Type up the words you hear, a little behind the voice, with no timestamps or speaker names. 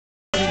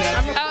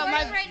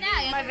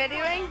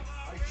videoing?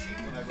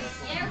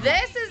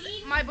 This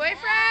is my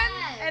boyfriend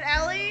and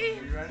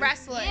Ellie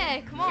wrestling.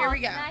 Yeah, come on. Here we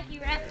go.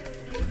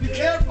 Be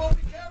careful,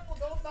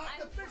 don't knock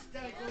the fish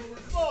tank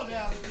over. Slow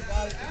down,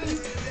 guys.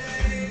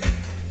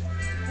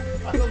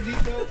 I don't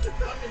need no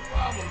fucking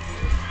problems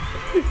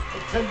here.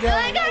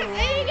 I got a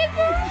big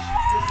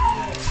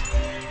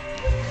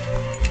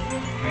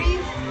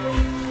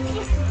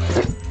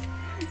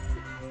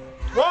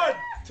One,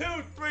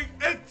 two, three,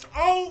 it's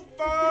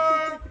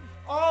over!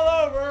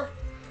 All over!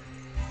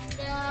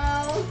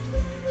 No.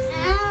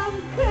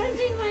 I'm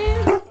crunching my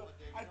ass.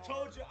 I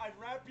told you I'd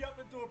wrap you up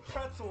into a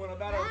pretzel in a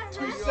matter of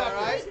 2 seconds.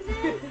 Alright?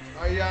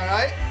 Are you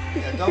alright?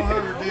 Yeah, don't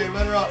hurt her, dude.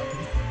 Let her up.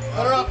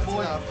 Let her up,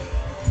 boy.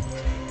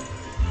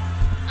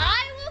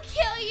 I will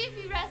kill you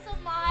if you wrestle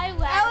my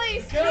way.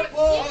 Ellie,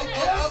 Careful!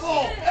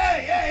 Careful!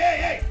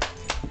 Hey!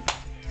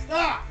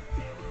 Stop!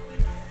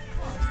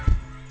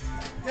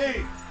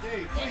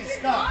 Dave, please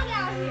stop. Dog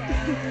out here.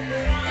 Get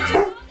your dog out of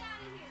here.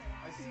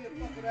 I see a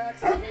fucking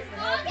accident waiting to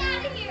Dog happen.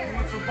 out of here. He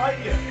wants to bite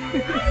you. He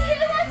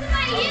wants to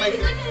bite you. He's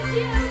looking at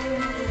you.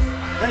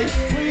 Hey,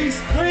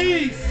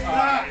 please!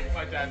 Stop!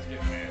 My dad's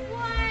getting mad.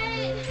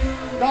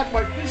 What? Knock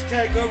my fish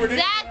tank over there.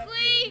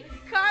 Exactly.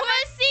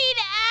 Pussied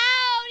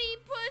out. He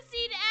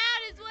pussied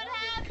out is what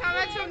happened.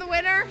 comments from the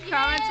winner.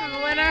 Comments from the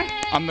winner.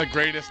 I'm the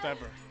greatest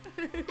ever.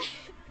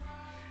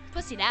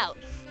 Pussied out.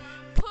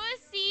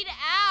 Pussied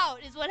out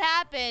is what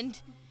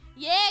happened.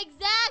 Yeah,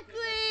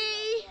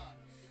 exactly.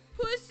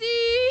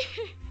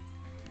 Pussy.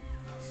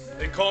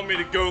 They call me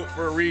the GOAT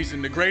for a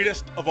reason, the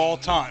greatest of all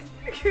time.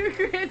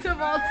 Greatest of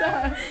all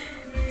time.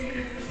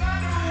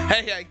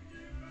 Hey.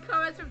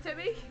 Comments from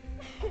Timmy.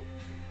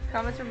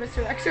 Comments from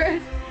Mr.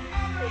 Rexford.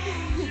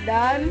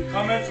 None.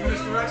 Comments from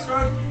Mr.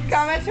 Rexford?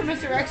 Comments from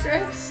Mr.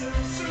 Rexford.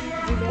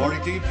 Party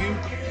to you, puke.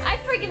 I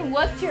freaking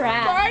whooped your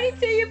ass. Party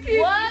to you,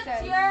 puke.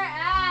 Whooped your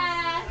ass.